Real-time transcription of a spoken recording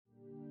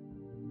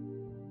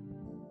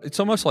It's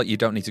almost like you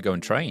don't need to go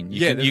and train.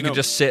 You can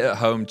just sit at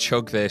home,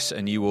 chug this,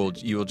 and you will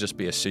just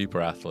be a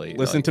super athlete.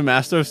 Listen to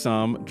Master of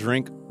Some,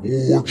 drink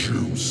more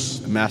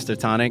juice, Master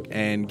Tonic,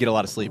 and get a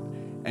lot of sleep,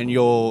 and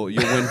you'll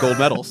win gold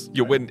medals.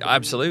 You'll win,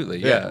 absolutely,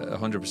 yeah,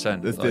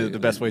 100%. That's the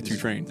best way to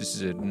train. This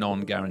is a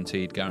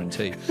non-guaranteed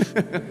guarantee.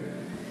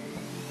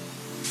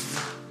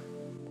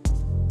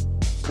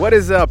 What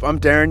is up?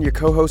 I'm Darren, your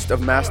co-host of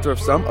Master of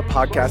Some, a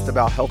podcast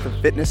about health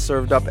and fitness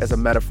served up as a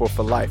metaphor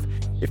for life.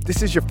 If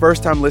this is your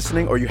first time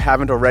listening or you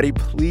haven't already,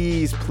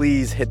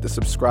 please hit the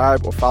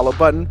subscribe or follow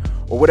button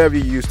or whatever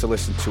you use to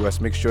listen to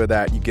us. Make sure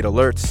that you get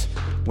alerts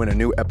when a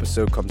new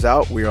episode comes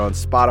out. We are on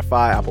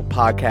Spotify, Apple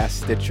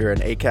Podcasts, Stitcher,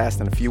 and Acast,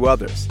 and a few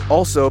others.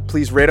 Also,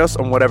 please rate us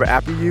on whatever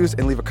app you use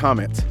and leave a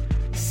comment.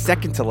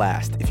 Second to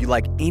last, if you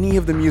like any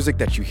of the music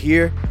that you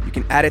hear, you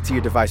can add it to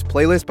your device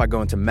playlist by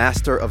going to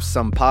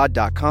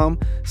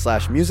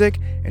masterofsomepod.com/music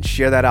and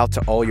share that out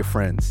to all your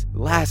friends.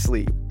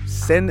 Lastly,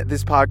 send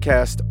this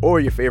podcast or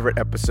your favorite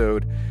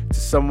episode to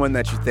someone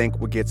that you think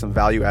would get some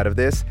value out of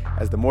this,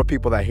 as the more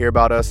people that hear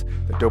about us,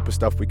 the doper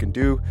stuff we can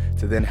do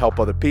to then help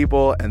other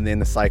people, and then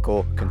the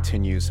cycle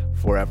continues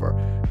forever.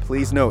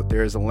 Please note,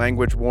 there is a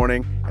language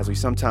warning as we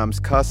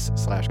sometimes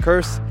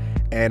cuss/curse,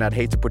 and I'd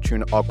hate to put you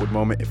in an awkward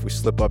moment if we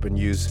slip up and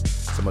use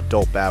some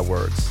adult bad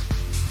words.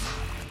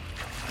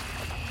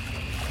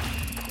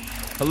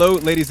 Hello,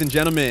 ladies and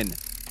gentlemen.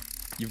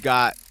 You've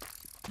got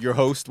your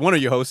host, one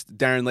of your hosts,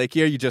 Darren Lake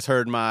here. You just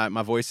heard my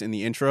voice in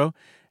the intro.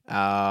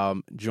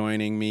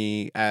 Joining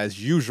me as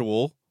per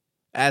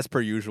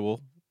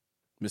usual,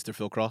 Mr.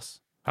 Phil Cross.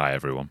 Hi,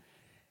 everyone.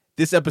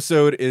 This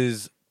episode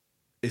is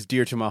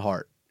dear to my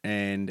heart,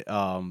 and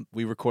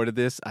we recorded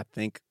this, I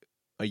think,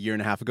 a year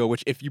and a half ago,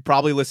 which if you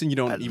probably listen, you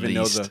don't even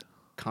know the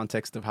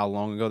context of how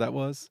long ago that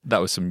was. That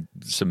was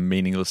some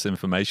meaningless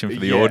information for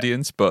the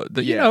audience, but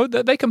you know,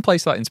 they can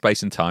place that in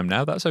space and time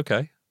now. That's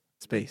okay.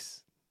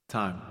 Space,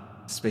 time.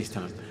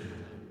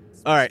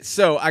 All right,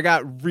 so I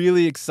got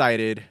really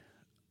excited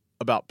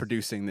about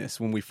producing this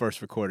when we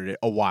first recorded it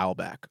a while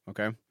back,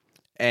 okay?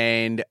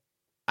 And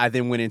I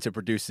then went in to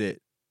produce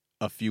it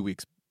a few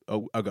weeks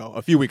ago,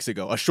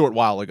 a short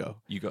while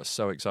ago. You got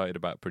so excited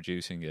about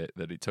producing it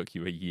that it took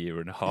you a year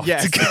and a half to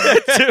get to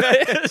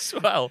it as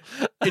well.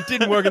 It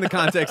didn't work in the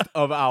context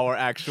of our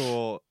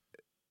actual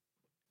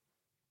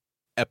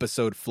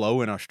episode flow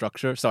and our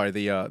structure. Sorry,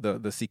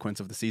 the sequence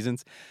of the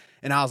seasons.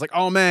 And I was like,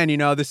 oh man,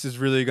 this is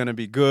really going to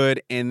be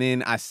good. And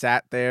then I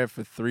sat there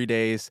for 3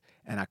 days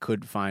and I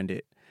couldn't find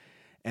it.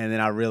 And then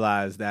I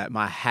realized that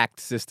my hacked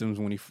systems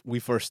when we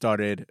first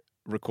started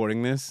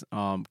recording this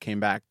came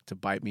back to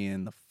bite me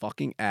in the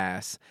fucking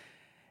ass,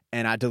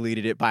 and I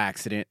deleted it by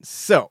accident.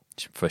 So,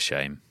 for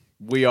shame.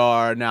 We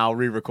are now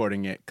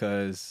re-recording it,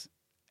 because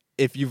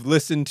if you've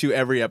listened to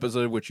every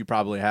episode, which you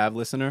probably have,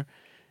 listener.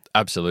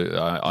 Absolutely.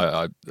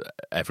 I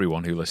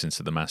everyone who listens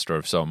to The Master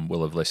of Some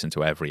will have listened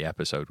to every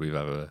episode we've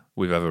ever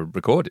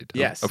recorded.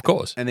 Yes. Of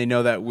course. And they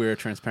know that we're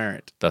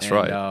transparent. That's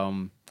right.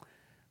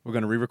 We're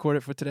going to re-record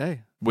it for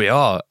today. We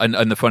are.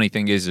 And the funny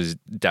thing is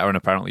Darren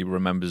apparently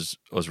remembers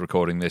us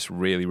recording this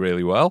really,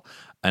 really well,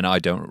 and I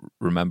don't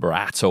remember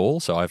at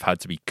all, so I've had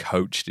to be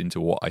coached into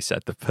what I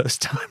said the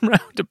first time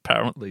round,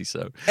 apparently.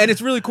 So. And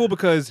it's really cool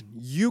because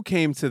you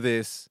came to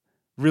this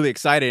really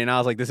excited, and I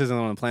was like, this isn't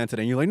on the plan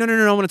today. And you're like, no, I'm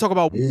going to talk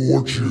about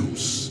more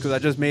juice, because I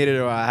just made it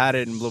or I had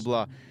it and blah,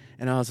 blah.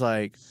 And I was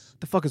like,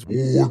 the fuck is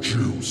more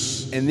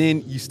juice? And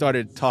then you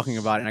started talking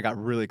about it, and I got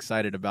really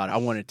excited about it. I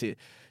wanted to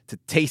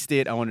taste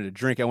it, I wanted to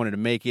drink it, I wanted to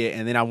make it,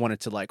 and then I wanted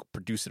to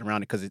produce it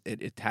around it because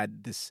it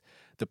had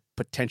the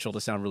potential to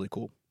sound really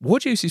cool. War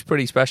juice is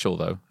pretty special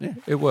though. Yeah.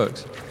 It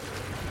works.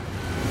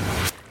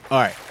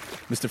 All right,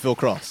 Mr. Phil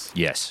Cross.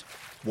 Yes.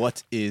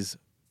 What is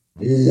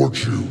war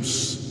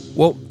juice?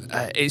 Well,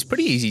 it's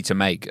pretty easy to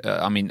make.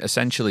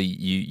 Essentially,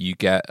 you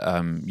get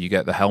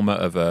the helmet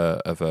of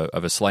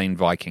a slain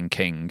Viking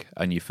king,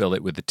 and you fill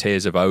it with the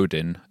tears of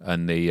Odin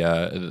and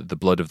the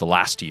blood of the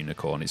last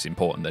unicorn. It's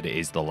important that it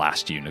is the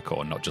last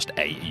unicorn, not just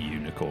a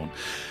unicorn.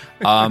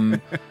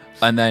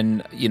 And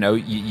then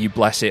you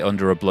bless it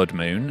under a blood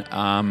moon,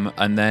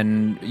 and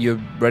then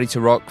you're ready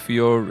to rock for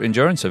your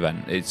endurance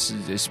event.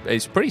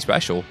 It's pretty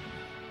special.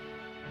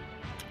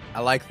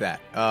 I like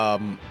that.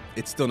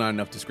 It's still not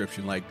enough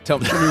description. Tell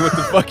me what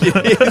the fuck it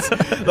is.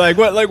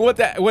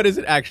 What is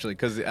it actually?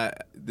 Because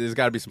there's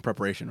got to be some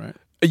preparation, right?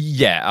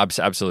 Yeah,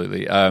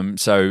 absolutely.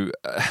 So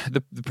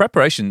the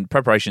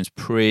preparation's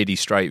pretty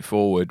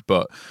straightforward,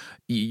 but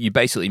you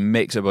basically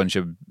mix a bunch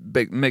of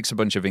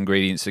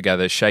ingredients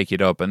together, shake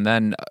it up, and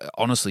then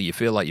honestly, you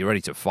feel like you're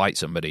ready to fight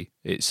somebody.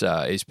 It's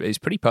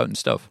pretty potent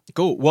stuff.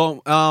 Cool.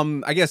 Well,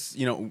 I guess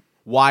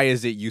why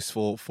is it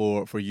useful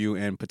for you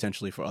and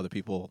potentially for other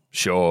people?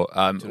 Sure.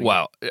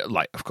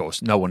 Of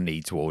course, no one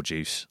needs war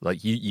juice.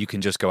 You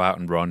can just go out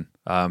and run.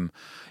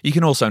 You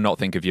can also not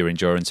think of your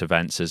endurance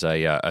events as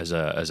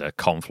a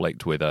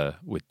conflict with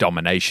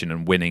domination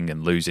and winning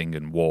and losing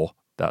and war.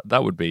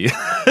 That would be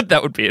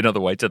that would be another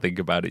way to think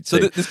about it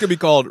too. So this could be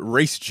called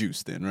race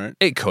juice then, right?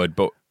 It could,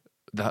 but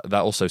that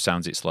also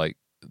sounds it's like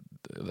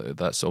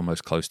that's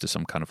almost close to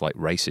some kind of like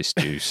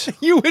racist juice.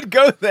 You would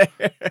go there.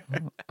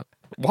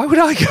 Why would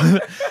I go?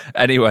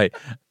 Anyway,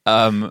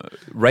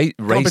 race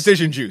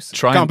Competition juice.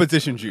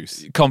 Competition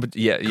juice. Comp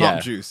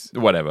juice.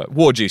 Whatever.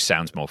 War juice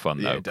sounds more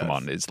fun though. It Come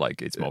does. on,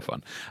 it's more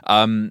fun.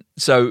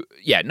 So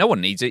yeah, no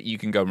one needs it. You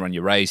can go and run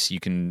your race. You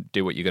can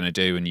do what you're going to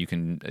do, and you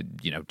can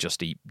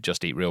just eat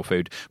real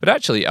food. But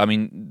actually, I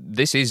mean,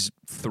 this is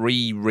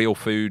 3 real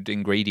food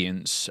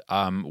ingredients,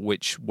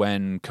 which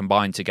when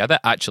combined together,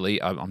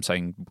 actually, I'm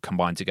saying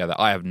combined together.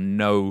 I have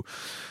no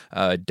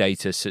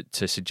data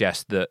to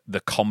suggest that the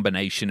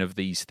combination of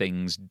these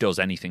things does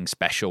anything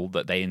special,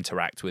 that they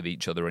interact with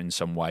each other in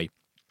some way.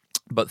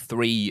 But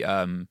three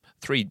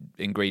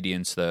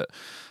ingredients that,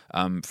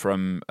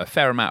 from a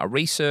fair amount of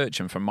research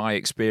and from my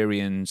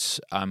experience,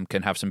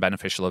 can have some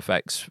beneficial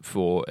effects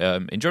for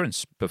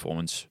endurance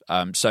performance.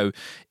 So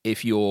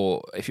if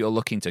you're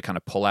looking to kind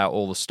of pull out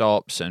all the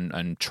stops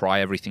and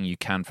try everything you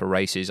can for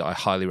races, I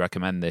highly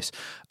recommend this.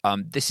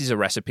 This is a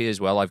recipe as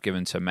well I've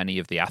given to many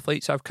of the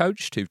athletes I've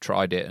coached who've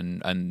tried it,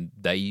 and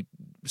they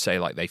say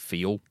like they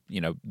feel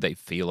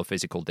a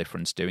physical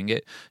difference doing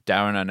it.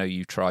 Darren, I know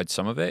you tried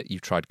some of it.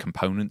 You've tried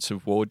components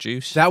of War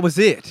Juice. That was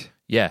it.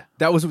 Yeah.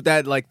 That was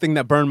that like thing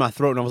that burned my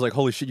throat, and I was like,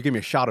 holy shit, you gave me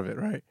a shot of it,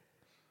 right?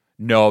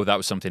 No, that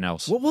was something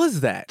else. What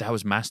was that? That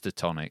was Master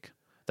Tonic.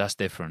 That's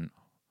different.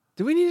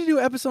 Do we need to do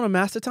an episode on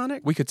Master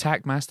Tonic? We could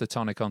tack Master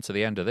Tonic onto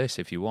the end of this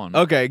if you want.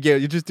 Okay, yeah,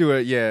 you just do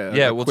it. Yeah,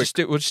 Yeah, we'll just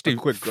do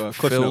quick Cliff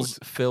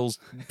Phil's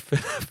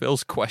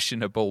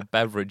questionable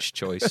beverage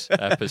choice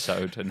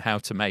episode and how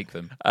to make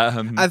them.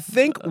 I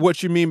think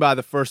what you mean by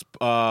the first,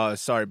 I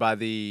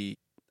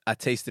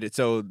tasted it.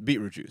 So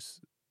beetroot juice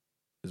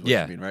is what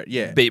you mean, right?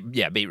 Yeah,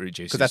 beetroot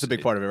juice. Because that's a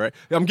big part of it, right?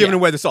 I'm giving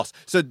away the sauce.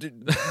 So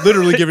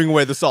literally giving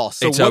away the sauce.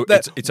 So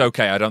it's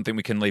okay. I don't think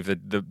we can leave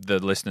the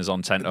listeners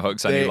on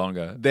tenterhooks any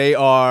longer. They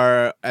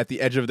are at the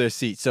edge of their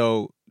seat.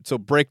 So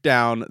break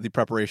down the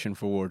preparation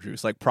for War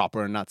Juice, like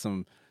proper and not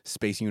some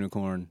space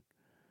unicorn.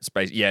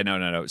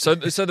 No. So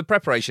the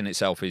preparation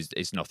itself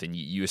is nothing.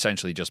 You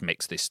essentially just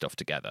mix this stuff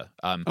together.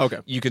 Okay.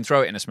 You can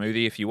throw it in a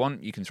smoothie if you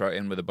want. You can throw it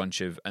in with a bunch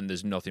of, and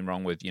there's nothing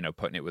wrong with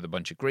putting it with a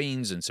bunch of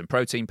greens and some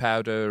protein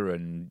powder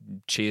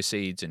and chia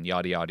seeds and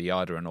yada yada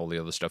yada and all the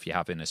other stuff you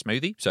have in a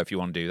smoothie. So if you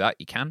want to do that,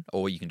 you can,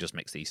 or you can just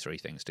mix these 3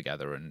 things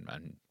together and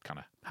kind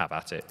of have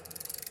at it.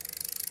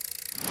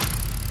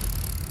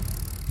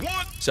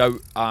 So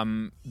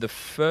the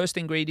first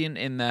ingredient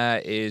in there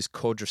is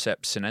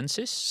Cordyceps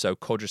sinensis, so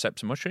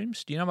Cordyceps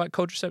mushrooms. Do you know about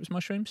Cordyceps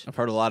mushrooms? I've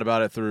heard a lot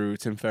about it through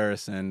Tim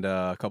Ferriss and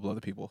a couple other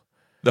people.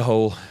 The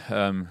whole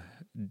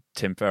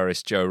Tim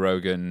Ferriss, Joe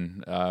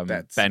Rogan,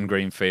 Ben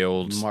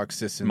Greenfield, Mark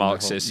Sisson,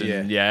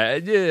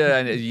 and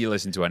you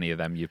listen to any of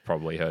them, you've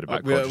probably heard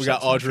about Cordyceps we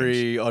got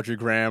mushrooms. Audrey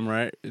Graham,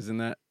 right? Isn't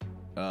that?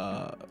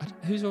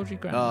 Who's Audrey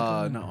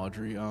Graham? Not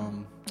Audrey.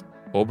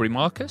 Aubrey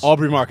Marcus?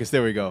 Aubrey Marcus,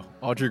 there we go.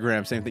 Audrey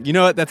Graham, same thing. You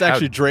know what? That's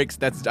actually Drake's.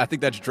 I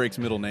think that's Drake's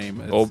middle name.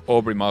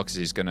 Aubrey Marcus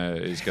is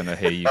gonna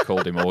hear you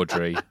called him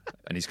Audrey,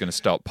 and he's gonna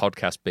start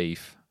podcast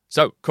beef.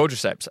 So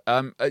Cordyceps,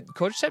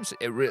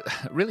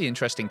 really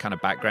interesting kind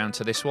of background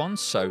to this one.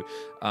 So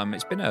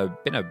it's been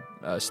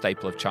a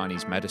staple of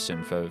Chinese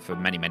medicine for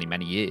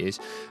many years,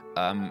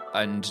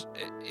 and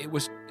it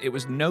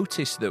was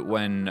noticed that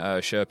when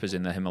Sherpas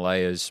in the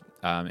Himalayas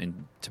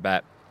in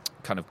Tibet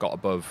kind of got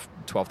above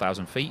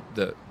 12,000 feet,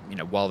 that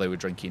while they were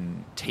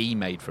drinking tea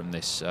made from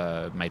this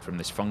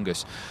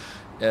fungus,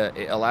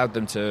 it allowed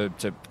them to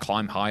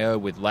climb higher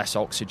with less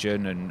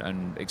oxygen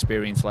and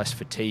experience less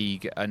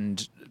fatigue,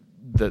 and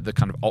the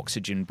kind of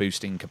oxygen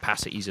boosting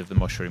capacities of the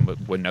mushroom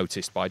were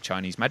noticed by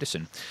Chinese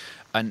medicine.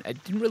 And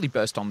it didn't really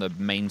burst on the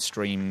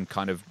mainstream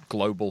kind of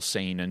global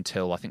scene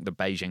until I think the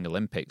Beijing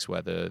Olympics,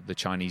 where the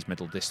Chinese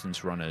middle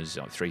distance runners,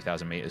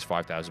 3,000 meters,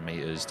 5,000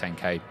 meters,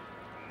 10K,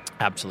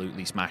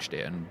 absolutely smashed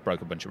it and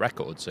broke a bunch of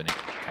records, and it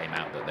came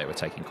out that they were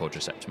taking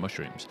Cordyceps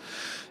mushrooms.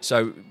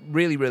 So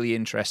really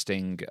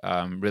interesting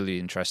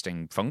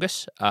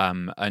fungus,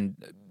 and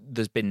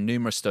there's been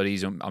numerous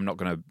studies. I'm not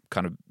going to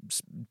kind of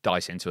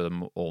dice into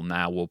them all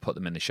now. We'll put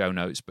them in the show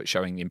notes, but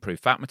showing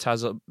improved fat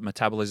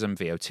metabolism,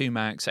 VO2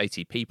 max,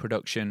 ATP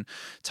production,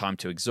 time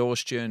to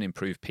exhaustion,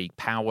 improved peak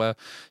power.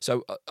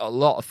 So a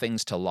lot of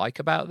things to like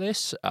about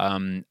this,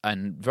 and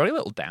very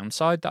little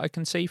downside that I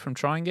can see from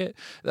trying it.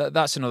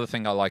 That's another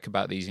thing I like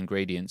about these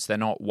ingredients. They're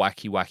not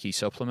wacky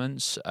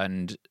supplements,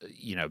 and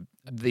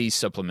these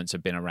supplements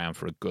have been around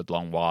for a good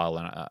long while,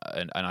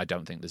 and I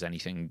don't think there's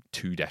anything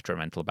too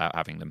detrimental about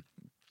having them.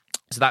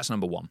 So that's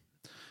number 1.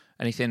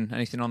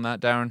 Anything on that,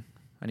 Darren?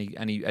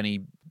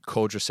 Any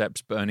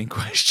Cordyceps burning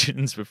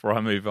questions before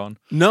I move on?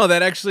 No,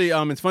 that actually,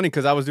 it's funny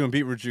because I was doing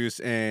beetroot juice,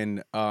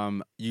 and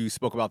you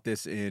spoke about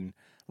this in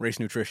Race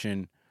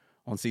Nutrition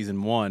on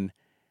season 1,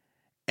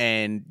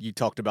 and you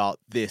talked about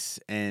this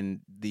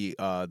and the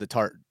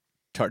tart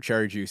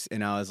cherry juice,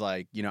 and I was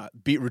like,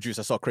 beetroot juice,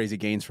 I saw crazy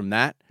gains from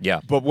that. Yeah.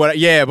 But what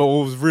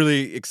was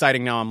really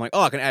exciting now, I'm like,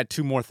 I can add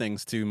 2 more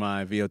things to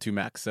my VO2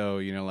 max. So,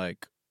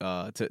 like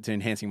to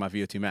enhancing my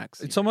VO2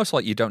 max. It's almost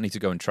like you don't need to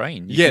go and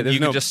train. Yeah, You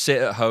can just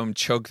sit at home,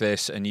 chug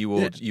this, and you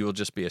will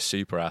just be a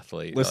super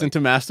athlete. Listen to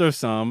Master of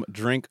Some,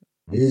 drink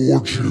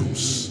more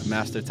juice,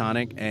 Master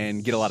Tonic,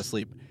 and get a lot of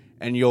sleep.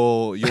 And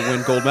you'll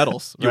win gold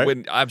medals. Right? You'll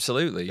win,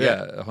 absolutely,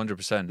 yeah,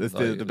 100%. That's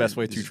the best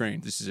way to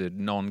train. This is a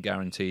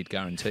non-guaranteed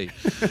guarantee.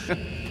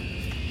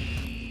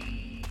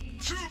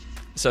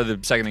 So the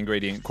second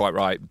ingredient, quite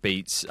right,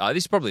 beets.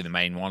 This is probably the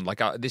main one.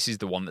 This is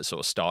the one that sort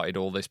of started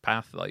all this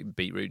path, like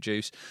beetroot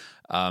juice.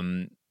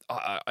 And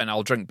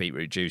I'll drink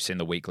beetroot juice in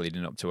the week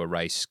leading up to a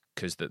race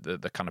because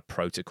the kind of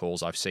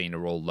protocols I've seen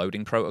are all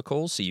loading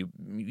protocols. So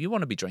you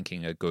want to be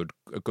drinking a good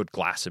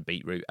glass of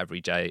beetroot every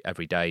day.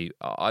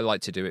 I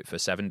like to do it for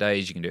 7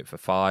 days. You can do it for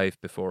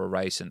 5 before a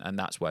race, and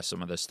that's where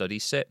some of the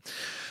studies sit.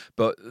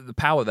 But the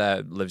power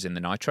there lives in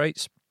the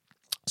nitrates.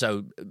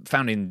 So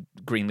found in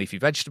green leafy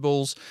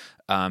vegetables,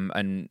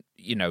 and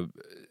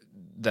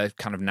they're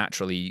kind of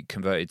naturally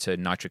converted to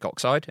nitric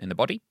oxide in the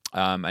body,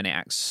 and it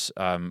acts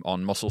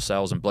on muscle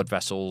cells and blood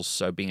vessels.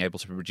 So being able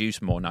to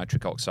produce more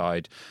nitric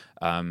oxide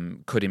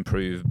could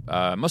improve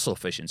muscle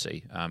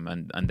efficiency,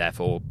 and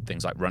therefore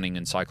things like running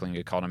and cycling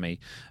economy,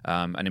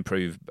 and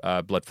improve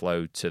blood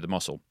flow to the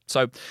muscle.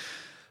 So,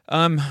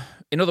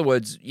 in other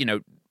words,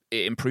 it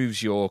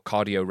improves your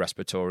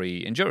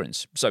cardiorespiratory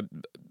endurance. So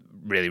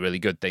really, really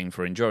good thing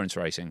for endurance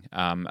racing.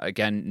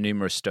 Again,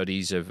 numerous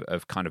studies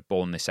have kind of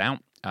borne this out.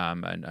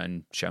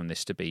 And shown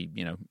this to be,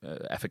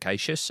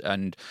 efficacious.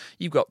 And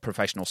you've got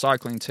professional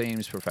cycling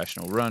teams,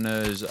 professional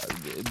runners.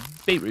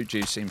 Beetroot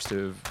juice seems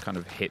to have kind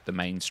of hit the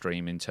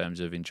mainstream in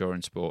terms of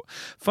endurance sport.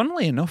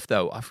 Funnily enough,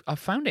 though, I've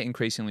found it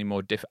increasingly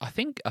more I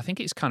think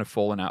it's kind of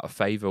fallen out of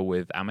favor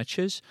with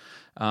amateurs,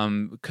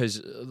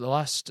 because the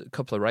last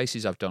couple of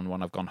races I've done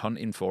when I've gone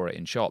hunting for it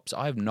in shops,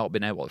 I have not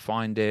been able to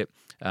find it.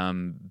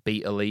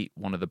 Beet Elite,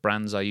 one of the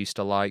brands I used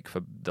to like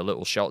for the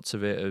little shots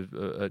of it,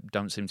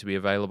 don't seem to be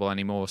available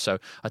anymore. So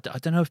I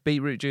don't know if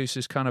beetroot juice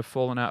has kind of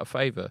fallen out of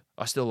favor.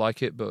 I still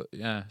like it, but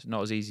yeah, it's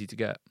not as easy to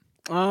get.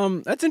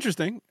 That's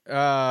interesting.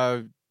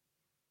 Because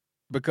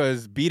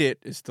Beat It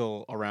is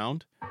still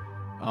around.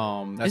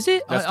 Is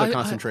it? That's the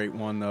concentrate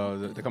one though.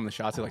 They come in the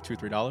shots at like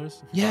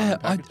 $2-3.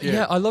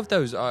 Yeah, I love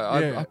those.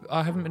 I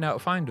haven't been able to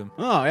find them.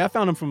 Oh yeah, I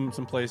found them from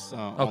some place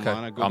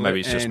online. Oh, maybe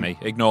it's just me.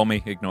 Ignore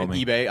me.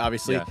 eBay,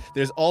 obviously. Yeah.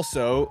 There's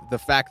also the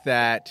fact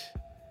that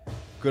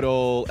good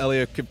old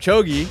Eliud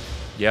Kipchoge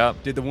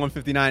did the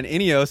 159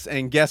 Ineos,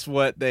 and guess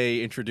what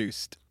they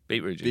introduced?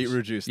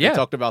 Beetroot juice. They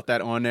talked about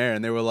that on there,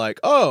 and they were like,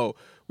 "Oh,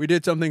 we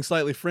did something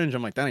slightly fringe."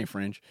 I'm like, "That ain't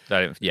fringe." Yeah,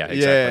 exactly.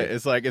 Yeah,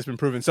 it's like it's been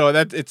proven. So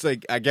it's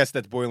like I guess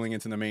that's boiling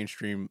into the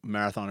mainstream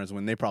marathoners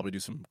when they probably do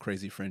some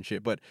crazy fringe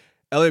shit. But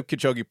Eliud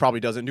Kipchoge probably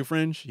doesn't do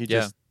fringe. He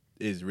just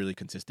is really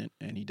consistent,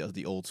 and he does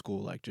the old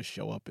school, like just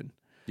show up and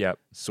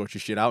sort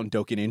your shit out and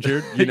don't get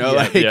injured.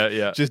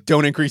 Just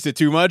don't increase it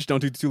too much.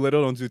 Don't do too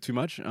little. Don't do too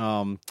much.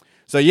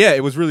 So yeah,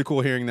 it was really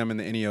cool hearing them in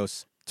the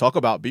Ineos talk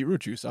about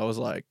beetroot juice. I was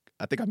like,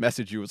 I think I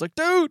messaged you. I was like,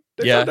 dude,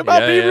 they talked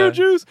about beetroot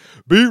juice.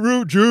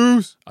 Beetroot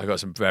juice. I got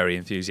some very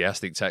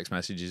enthusiastic text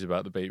messages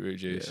about the beetroot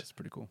juice. Yeah, it's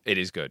pretty cool. It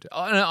is good.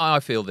 I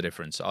feel the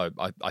difference. I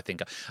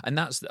think, and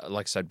that's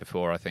like I said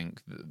before. I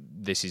think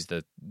this is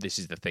the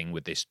thing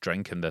with this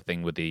drink and the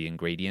thing with the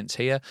ingredients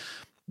here.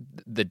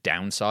 The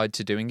downside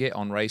to doing it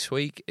on race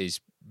week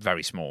is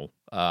very small.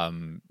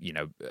 Again,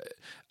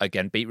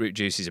 beetroot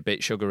juice is a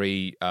bit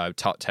sugary.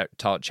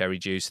 Tart cherry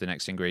juice, the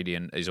next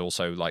ingredient, is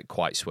also like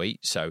quite sweet.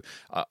 So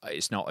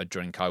it's not a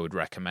drink I would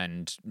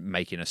recommend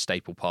making a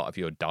staple part of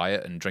your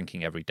diet and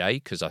drinking every day,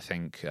 because I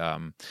think,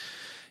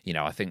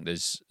 I think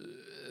there's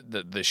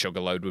the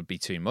sugar load would be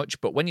too much.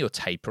 But when you're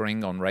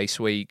tapering on race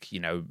week,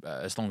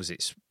 as long as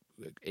it's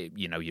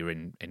you're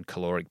in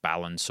caloric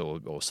balance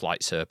or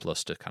slight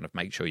surplus to kind of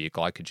make sure your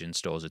glycogen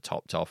stores are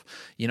topped off,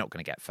 you're not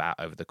going to get fat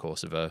over the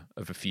course of a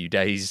few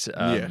days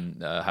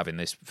having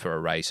this for a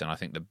race. And I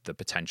think the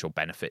potential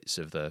benefits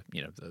of the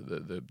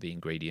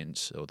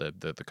ingredients or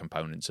the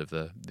components of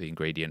the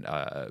ingredient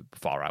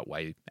far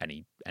outweigh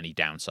any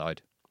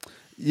downside.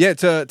 Yeah,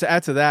 to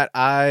add to that,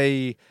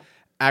 I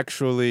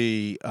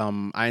actually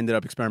I ended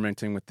up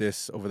experimenting with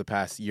this over the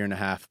past year and a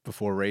half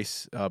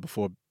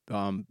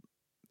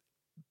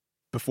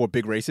before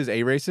big races,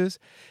 A races,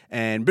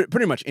 and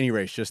pretty much any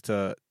race, just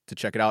to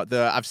check it out.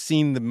 I've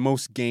seen the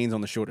most gains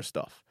on the shorter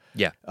stuff.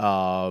 Yeah.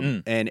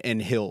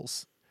 And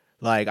hills.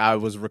 Like, I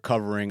was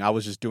recovering. I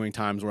was just doing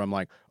times where I'm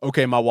like,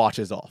 okay, my watch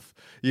is off.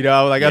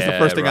 That's the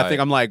first thing I think.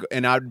 I'm like,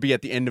 and I'd be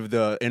at the end of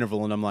the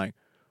interval, and I'm like,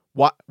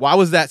 why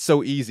was that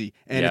so easy?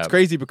 And it's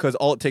crazy because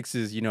all it takes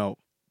is,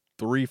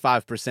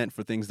 3-5%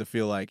 for things to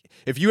feel like,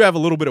 if you have a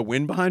little bit of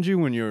wind behind you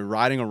when you're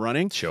riding or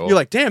running, you're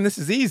like, damn, this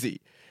is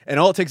easy. And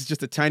all it takes is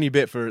just a tiny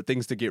bit for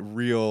things to get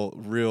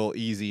real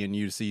easy, and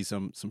you see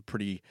some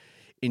pretty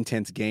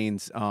intense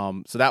gains.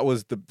 So that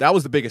was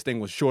the biggest thing,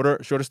 was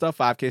shorter stuff,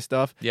 5K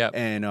stuff,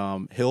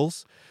 and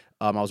hills.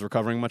 I was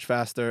recovering much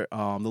faster.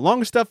 The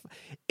longer stuff,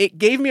 it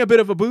gave me a bit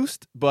of a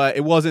boost, but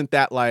it wasn't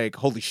that like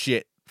holy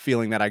shit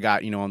feeling that I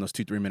got on those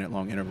 2-3 minute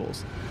long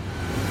intervals.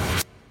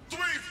 3,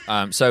 4.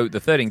 So the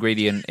third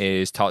ingredient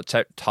is tart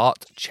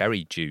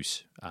cherry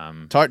juice.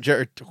 Tart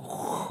cherry.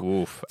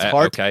 Oof.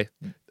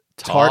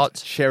 Tart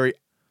cherry.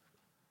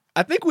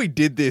 I think we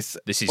did this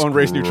is on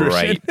Race great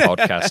Nutrition.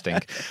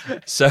 podcasting.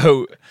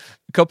 So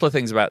a couple of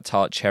things about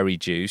tart cherry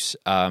juice.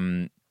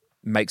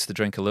 Makes the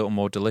drink a little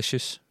more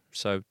delicious.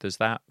 So there's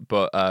that,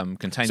 but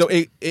contains. So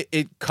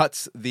it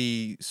cuts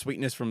the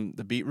sweetness from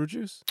the beetroot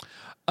juice.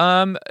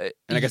 And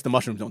I guess the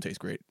mushrooms don't taste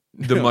great.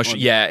 The mushroom,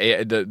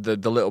 yeah, the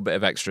little bit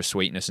of extra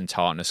sweetness and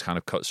tartness kind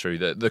of cuts through.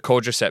 The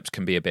cordyceps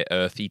can be a bit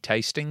earthy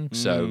tasting,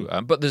 so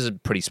but there's a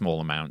pretty small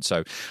amount.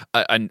 So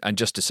and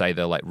just to say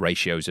the like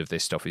ratios of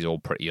this stuff is all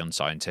pretty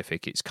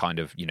unscientific. It's kind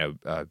of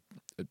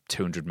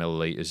 200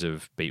 milliliters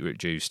of beetroot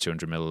juice,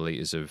 200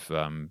 milliliters of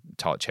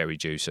tart cherry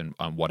juice, and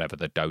whatever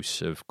the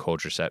dose of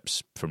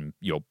cordyceps from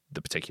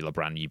the particular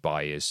brand you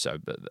buy is. So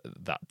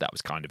that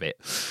was kind of it.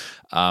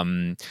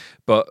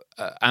 But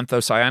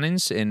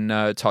anthocyanins in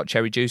tart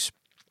cherry juice.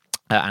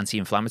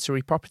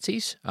 Anti-inflammatory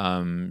properties,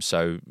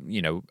 so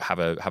have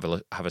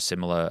a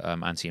similar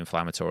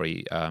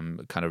anti-inflammatory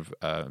kind of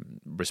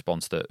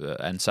response that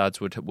NSAIDs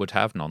would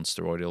have,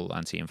 non-steroidal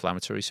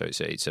anti-inflammatory. So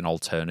it's an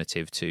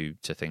alternative to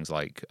things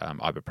like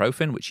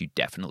ibuprofen, which you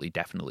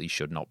definitely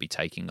should not be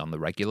taking on the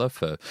regular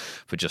for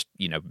just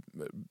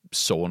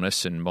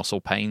soreness and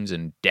muscle pains,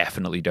 and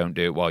definitely don't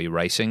do it while you're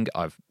racing.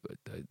 I'm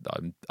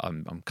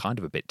kind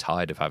of a bit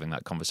tired of having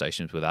that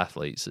conversations with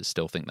athletes that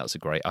still think that's a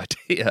great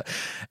idea.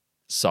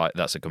 Side,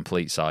 that's a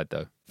complete side,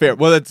 though. Fair.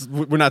 Well,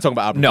 we're not talking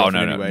about no.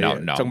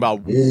 Talking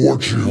about war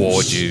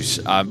juice.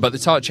 But the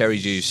tart cherry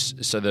juice.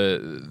 So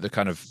the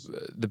kind of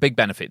the big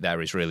benefit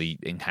there is really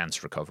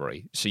enhanced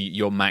recovery. So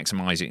you're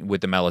maximizing with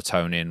the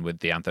melatonin, with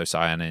the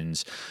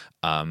anthocyanins.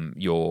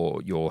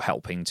 You're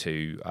helping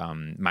to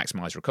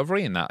maximize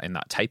recovery in that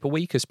taper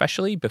week,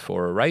 especially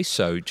before a race.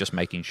 So just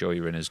making sure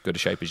you're in as good a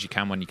shape as you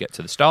can when you get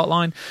to the start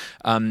line.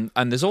 And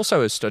there's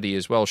also a study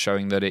as well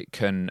showing that it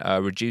can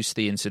reduce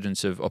the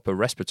incidence of upper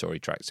respiratory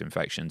tract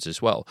infections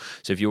as well.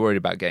 So if you're worried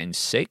about getting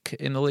sick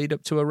in the lead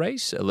up to a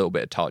race, a little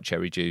bit of tart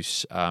cherry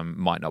juice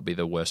might not be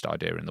the worst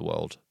idea in the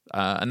world.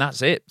 And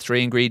that's it.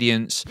 3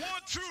 ingredients. 1,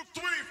 2,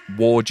 3.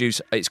 War juice.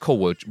 It's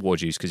called war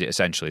juice because it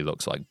essentially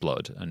looks like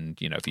blood, and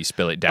if you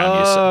spill it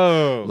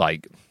down,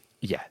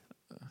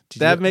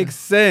 that makes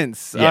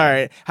sense. Yeah. All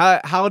right,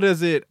 how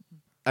does it?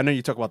 I know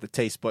you talk about the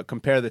taste, but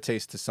compare the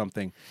taste to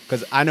something,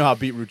 because I know how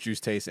beetroot juice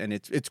tastes, and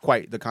it's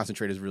quite, the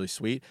concentrate is really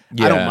sweet.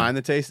 Yeah. I don't mind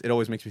the taste. It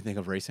always makes me think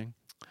of racing.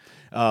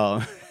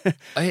 But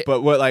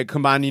what, like,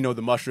 combining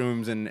the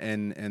mushrooms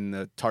and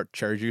the tart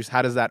cherry juice,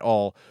 how does that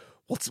all?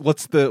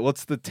 What's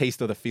the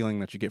taste of the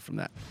feeling that you get from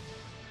that?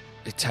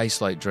 It tastes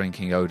like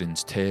drinking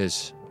Odin's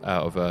tears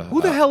out of a...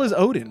 Who the hell is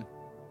Odin?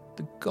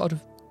 The god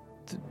of...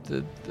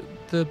 The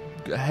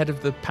head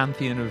of the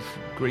pantheon of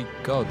Greek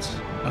gods.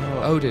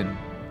 Oh. Odin,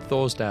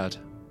 Thor's dad,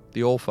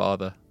 the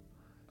All-Father.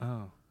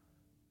 Oh.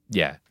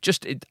 Yeah,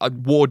 just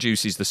war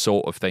juice is the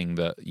sort of thing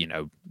that,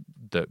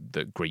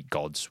 that Greek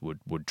gods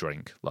would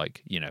drink.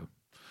 Like,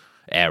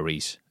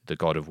 Ares, the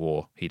god of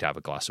war, he'd have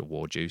a glass of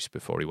war juice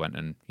before he went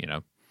and,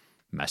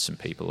 mess some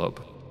people up.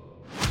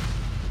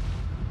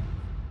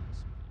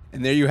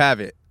 And there you have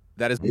it.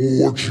 That is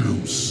War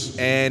juice.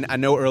 And I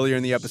know earlier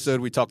in the episode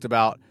we talked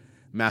about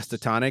Master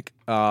Tonic,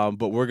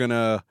 but we're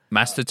gonna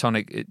Master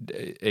Tonic.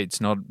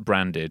 It's not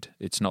branded.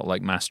 It's not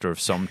like Master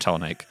of Some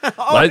Tonic.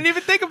 I didn't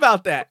even think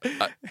about that.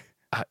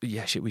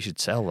 Yeah, we should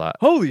sell that.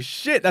 Holy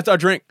shit, that's our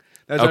drink.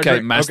 That's our Okay,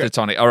 drink. Master Okay.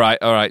 Tonic. All right.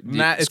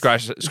 It's-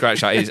 Scratch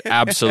that. Is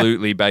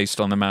absolutely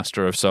based on the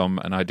Master of Some,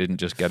 and I didn't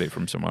just get it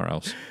from somewhere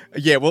else.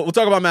 Yeah, we'll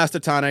talk about Master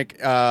Tonic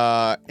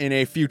in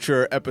a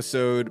future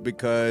episode,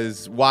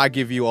 because why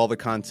give you all the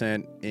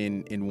content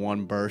in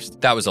one burst?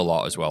 That was a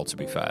lot as well, to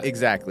be fair.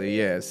 Exactly,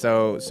 yeah.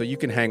 So you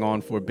can hang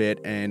on for a bit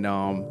and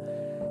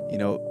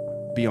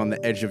be on the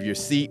edge of your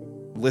seat,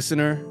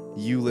 listener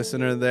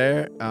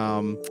there,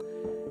 and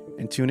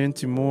tune in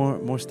to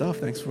more stuff.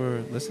 Thanks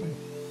for listening.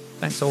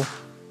 Thanks all.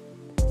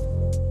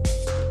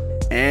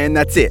 And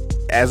that's it.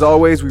 As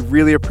always, we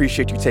really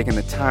appreciate you taking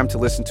the time to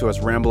listen to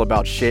us ramble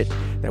about shit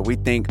that we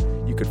think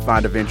you could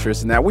find of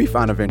interest and that we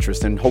find of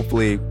interest, and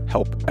hopefully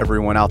help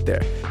everyone out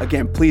there.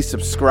 Again, please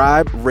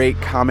subscribe, rate,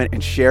 comment,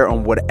 and share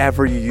on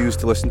whatever you use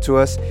to listen to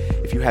us.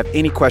 If you have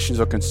any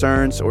questions or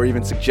concerns or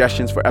even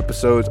suggestions for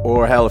episodes,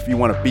 or hell, if you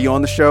want to be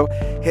on the show,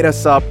 hit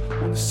us up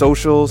on the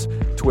socials,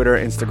 Twitter,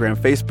 Instagram,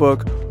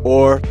 Facebook,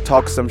 or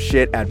talk some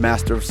shit at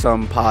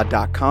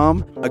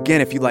masterofsomepod.com. Again,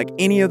 if you like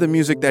any of the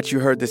music that you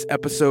heard this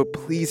episode,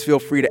 please feel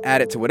free to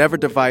add it to whatever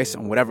device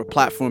on whatever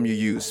platform you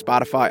use,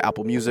 Spotify,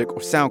 Apple Music, or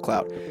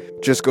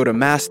SoundCloud. Just go to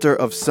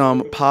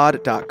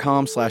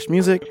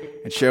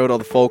masterofsomepod.com/music and share with all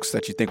the folks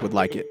that you think would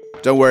like it.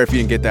 Don't worry if you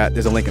didn't get that.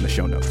 There's a link in the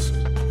show notes.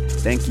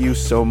 Thank you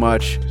so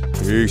much.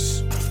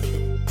 Peace.